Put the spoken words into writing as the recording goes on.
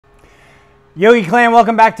Yogi Clan,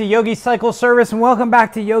 welcome back to Yogi Cycle Service and welcome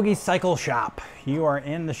back to Yogi Cycle Shop. You are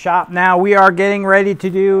in the shop now. We are getting ready to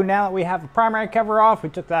do, now that we have the primary cover off, we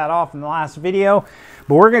took that off in the last video,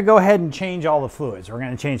 but we're going to go ahead and change all the fluids. We're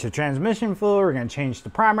going to change the transmission fluid, we're going to change the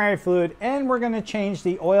primary fluid, and we're going to change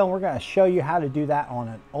the oil. We're going to show you how to do that on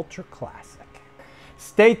an Ultra Classic.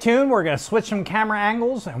 Stay tuned. We're going to switch some camera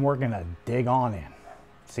angles and we're going to dig on in.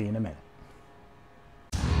 See you in a minute.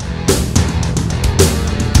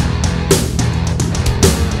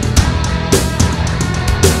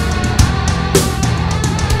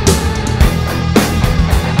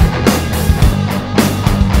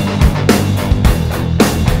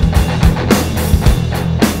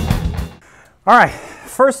 All right,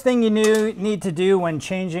 first thing you need to do when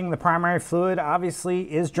changing the primary fluid, obviously,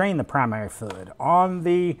 is drain the primary fluid. On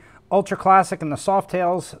the Ultra Classic and the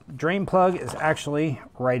Softails, drain plug is actually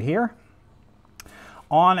right here.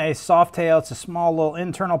 On a Softail, it's a small little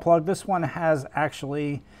internal plug. This one has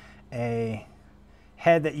actually a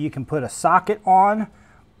head that you can put a socket on,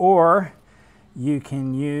 or you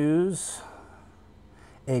can use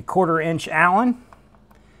a 1/4-inch Allen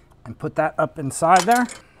and put that up inside there.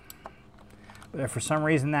 But if for some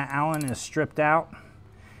reason that Allen is stripped out,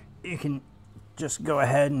 you can just go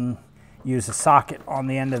ahead and use a socket on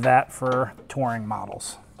the end of that for touring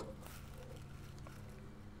models.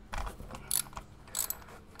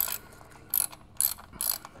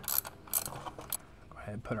 Go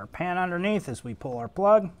ahead and put our pan underneath as we pull our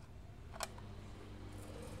plug.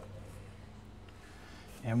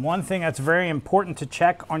 And one thing that's very important to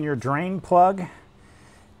check on your drain plug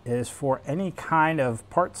is for any kind of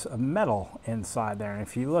parts of metal inside there. And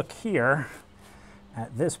if you look here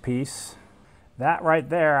at this piece, that right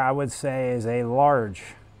there I would say is a large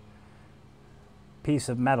piece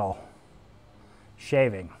of metal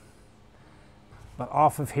shaving. But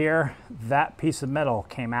off of here, that piece of metal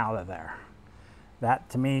came out of there. That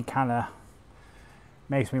to me kind of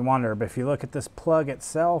makes me wonder. But if you look at this plug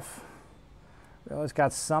itself, it's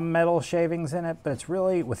got some metal shavings in it, but it's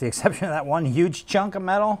really, with the exception of that one huge chunk of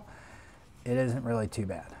metal, it isn't really too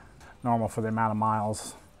bad. Normal for the amount of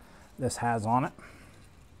miles this has on it.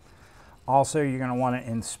 Also, you're going to want to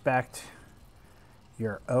inspect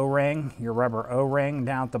your O-ring, your rubber O-ring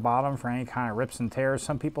down at the bottom for any kind of rips and tears.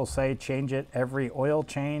 Some people say change it every oil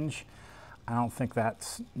change. I don't think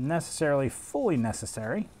that's necessarily fully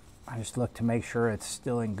necessary. I just look to make sure it's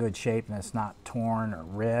still in good shape and it's not torn or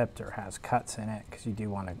ripped or has cuts in it, because you do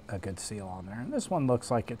want a good seal on there. And this one looks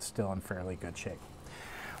like it's still in fairly good shape.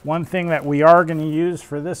 One thing that we are going to use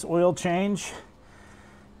for this oil change,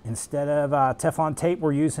 instead of Teflon tape,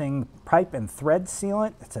 we're using pipe and thread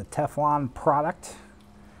sealant. It's a Teflon product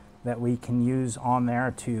that we can use on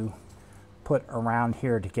there to put around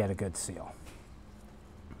here to get a good seal.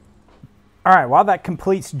 All right, while that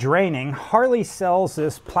completes draining, Harley sells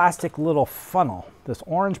this plastic little funnel, this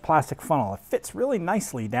orange plastic funnel. It fits really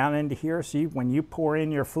nicely down into here, so when you pour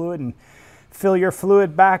in your fluid and fill your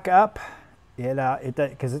fluid back up,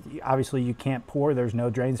 because obviously you can't pour, there's no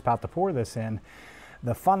drain spout to pour this in.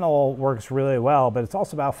 The funnel works really well, but it's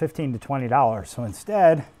also about $15 to $20. So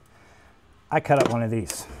instead, I cut up one of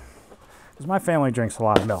these, because my family drinks a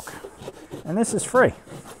lot of milk. And this is free,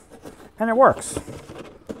 and it works.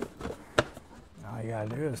 All you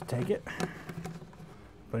gotta do is take it,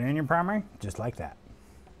 put it in your primary, just like that.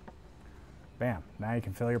 Bam, now you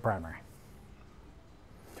can fill your primary.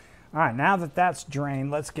 All right, now that that's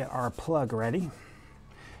drained, let's get our plug ready.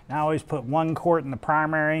 Now I always put 1 quart in the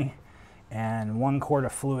primary and 1 quart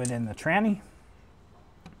of fluid in the tranny.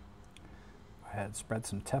 Go ahead and spread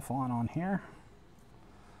some Teflon on here.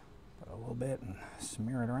 Put a little bit and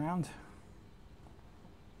smear it around.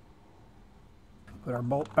 Put our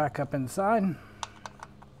bolt back up inside.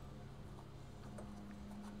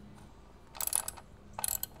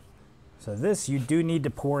 So this you do need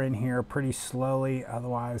to pour in here pretty slowly,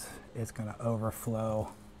 otherwise it's going to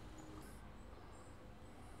overflow.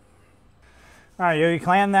 All right, Yogi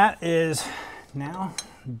Clan, that is now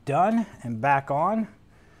done and back on.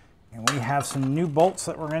 And we have some new bolts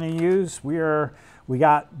that we're going to use. We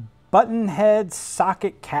got button head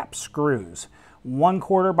socket cap screws,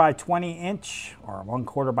 1/4 by 20 inch or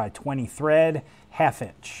 1/4 by 20 thread, 1/2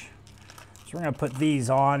 inch. So we're going to put these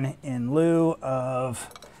on in lieu of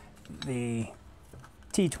the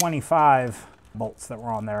T25 bolts that were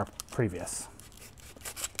on there previous.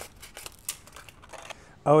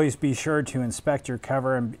 Always be sure to inspect your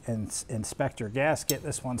cover and inspect your gasket.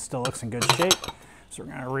 This one still looks in good shape, so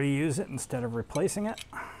we're going to reuse it instead of replacing it.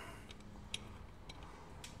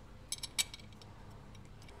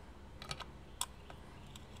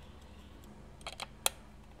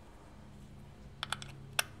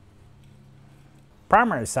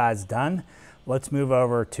 primary side's done, let's move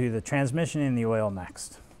over to the transmission and the oil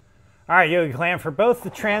next. All right, Yogi Clan, for both the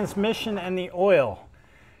transmission and the oil,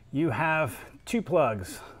 you have two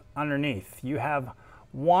plugs underneath. You have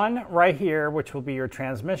one right here, which will be your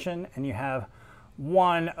transmission, and you have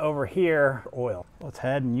one over here, oil. Let's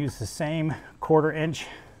head and use the same 1/4 inch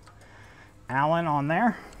Allen on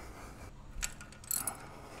there.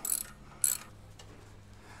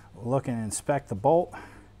 We'll look and inspect the bolt,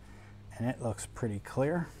 and it looks pretty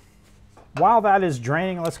clear. While that is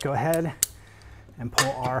draining, let's go ahead and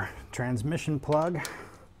pull our transmission plug.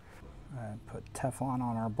 Put Teflon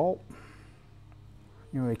on our bolt.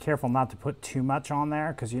 You want to be careful not to put too much on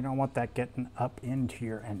there because you don't want that getting up into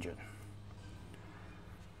your engine.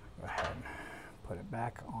 Go ahead and put it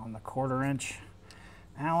back on the 1/4 inch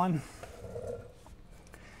Allen.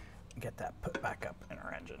 Get that put back up in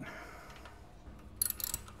our engine.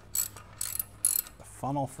 The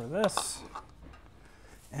funnel for this.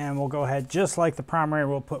 And we'll go ahead, just like the primary,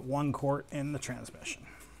 we'll put 1 quart in the transmission.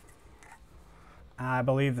 I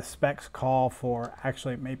believe the specs call for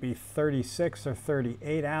actually maybe 36 or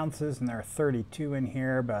 38 ounces, and there are 32 in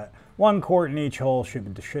here, but 1 quart in each hole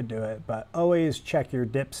should do it. But always check your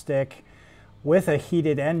dipstick with a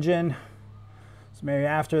heated engine. So maybe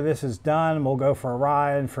after this is done, we'll go for a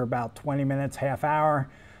ride for about 20 minutes, half hour,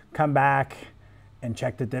 come back and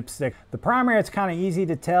check the dipstick. The primary, it's kind of easy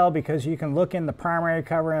to tell because you can look in the primary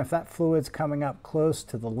cover, and if that fluid's coming up close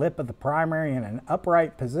to the lip of the primary in an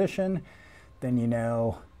upright position, then you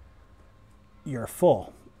know you're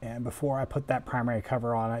full. And before I put that primary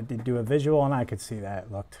cover on, I did do a visual and I could see that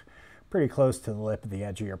it looked pretty close to the lip of the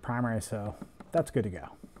edge of your primary, so that's good to go.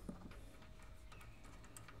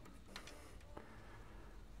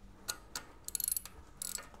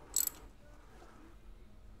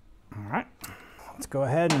 All right, let's go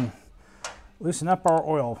ahead and loosen up our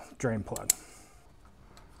oil drain plug.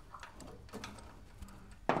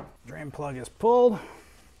 Drain plug is pulled.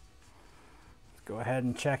 Go ahead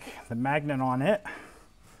and check the magnet on it.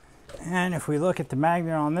 And if we look at the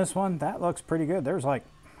magnet on this one, that looks pretty good. There's like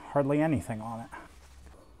hardly anything on it.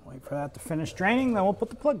 Wait for that to finish draining, then we'll put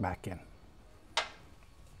the plug back in.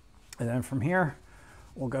 And then from here,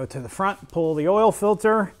 we'll go to the front, pull the oil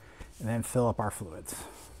filter, and then fill up our fluids.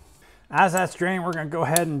 As that's draining, we're gonna go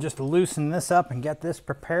ahead and just loosen this up and get this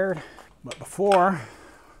prepared. But before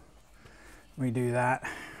we do that,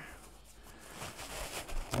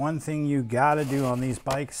 one thing you gotta do on these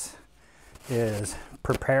bikes is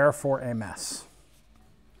prepare for a mess.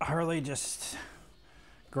 Harley, just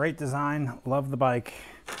great design, love the bike,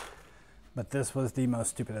 but this was the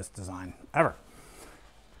most stupidest design ever.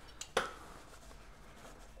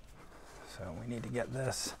 So we need to get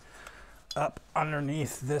this up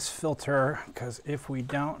underneath this filter, because if we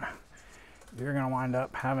don't, you're gonna wind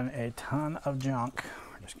up having a ton of junk.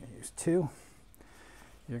 We're just gonna use 2.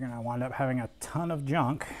 You're gonna wind up having a ton of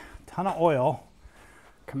junk, ton of oil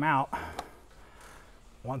come out.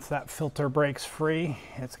 Once that filter breaks free,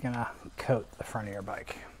 it's gonna coat the front of your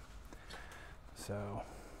bike. So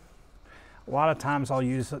a lot of times I'll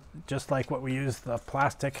use it just like what we use the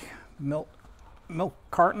plastic milk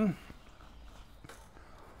carton.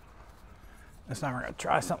 This time we're gonna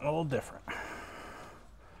try something a little different.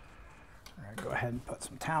 We're gonna go ahead and put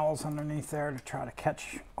some towels underneath there to try to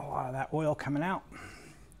catch a lot of that oil coming out.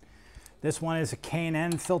 This one is a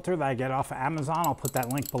K&N filter that I get off of Amazon. I'll put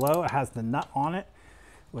that link below. It has the nut on it,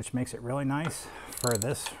 which makes it really nice for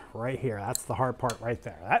this right here. That's the hard part right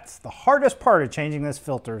there. That's the hardest part of changing this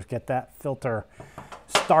filter, is get that filter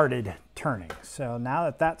started turning. So now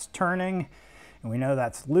that that's turning and we know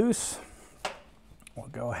that's loose, we'll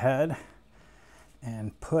go ahead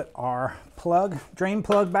and put our drain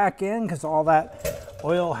plug back in, because all that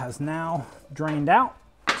oil has now drained out.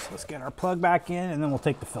 So let's get our plug back in, and then we'll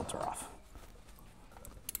take the filter off.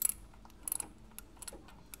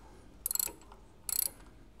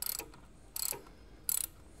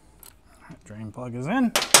 All right, drain plug is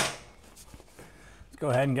in. Let's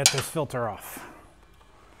go ahead and get this filter off.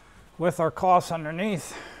 With our cloths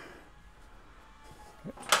underneath,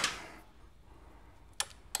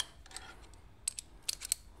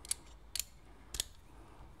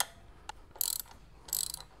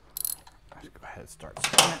 start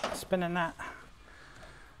spinning that.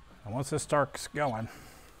 And once this starts going,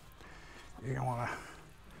 you're gonna wanna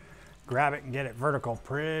grab it and get it vertical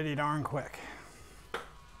pretty darn quick.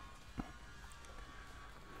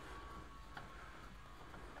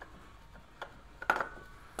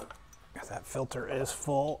 Because that filter is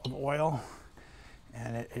full of oil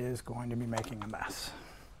and it is going to be making a mess.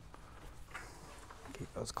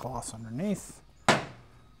 Keep those cloths underneath.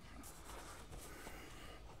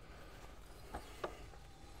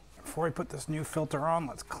 before we put this new filter on,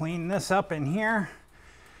 let's clean this up in here.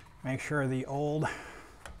 Make sure the old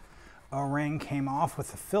O-ring came off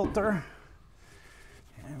with the filter.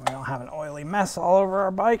 And we don't have an oily mess all over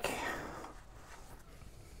our bike.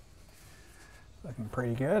 Looking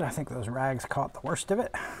pretty good. I think those rags caught the worst of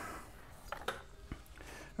it. All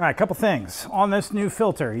right, a couple things. On this new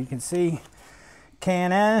filter, you can see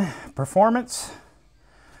K&N Performance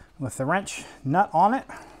with the wrench nut on it.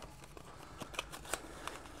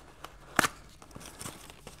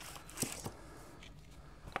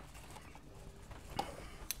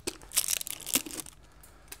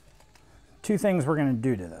 Two things we're going to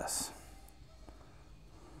do to this.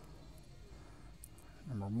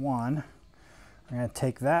 Number one, I'm going to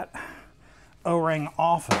take that O-ring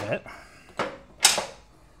off of it.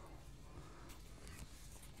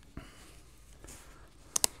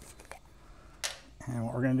 And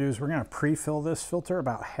what we're going to do is we're going to pre-fill this filter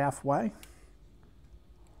about halfway.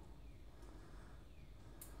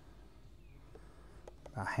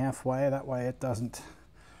 About halfway, that way it doesn't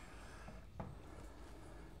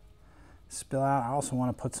spill out. I also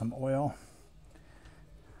want to put some oil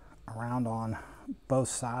around on both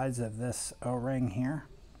sides of this O-ring here.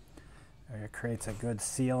 It creates a good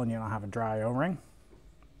seal and you don't have a dry O-ring.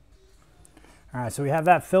 All right, so we have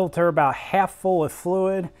that filter about half full with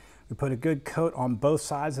fluid. We put a good coat on both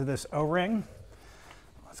sides of this O-ring.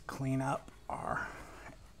 Let's clean up our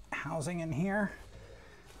housing in here.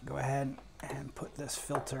 Go ahead and put this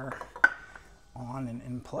filter on and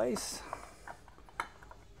in place.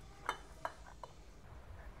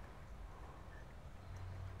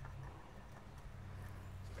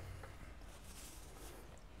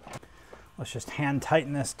 Let's just hand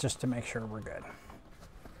tighten this just to make sure we're good.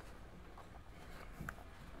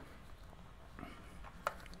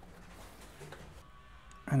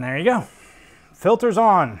 And there you go. Filter's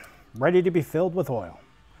on, ready to be filled with oil.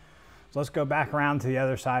 So let's go back around to the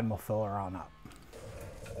other side and we'll fill her on up.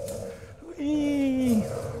 Whee!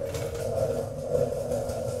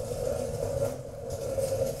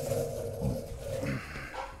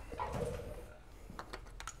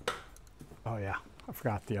 Oh yeah, I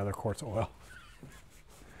forgot the other quart's oil.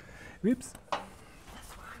 Whoops.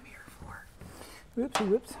 That's what I'm here for. Whoopsie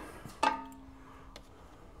whoops.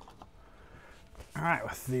 All right,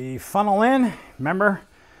 with the funnel in, remember,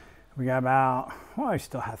 we got about, well, I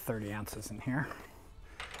still have 30 ounces in here.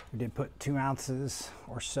 We did put 2 ounces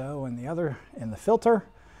or so in the filter.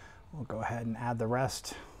 We'll go ahead and add the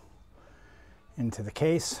rest into the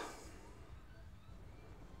case.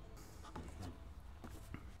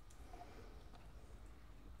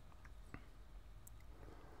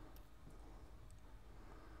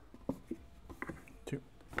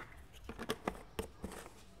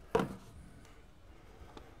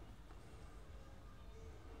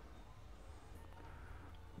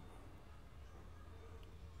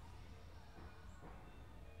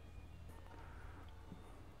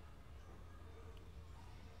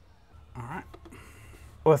 All right.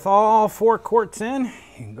 With all 4 quarts in, you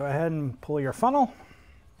can go ahead and pull your funnel.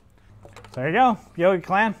 So there you go, Yogi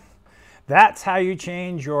Clan. That's how you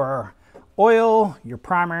change your oil, your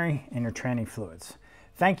primary, and your training fluids.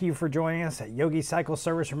 Thank you for joining us at Yogi Cycle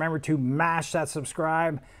Service. Remember to mash that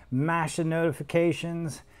subscribe, mash the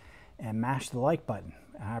notifications, and mash the like button.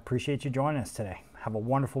 I appreciate you joining us today. Have a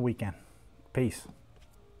wonderful weekend. Peace.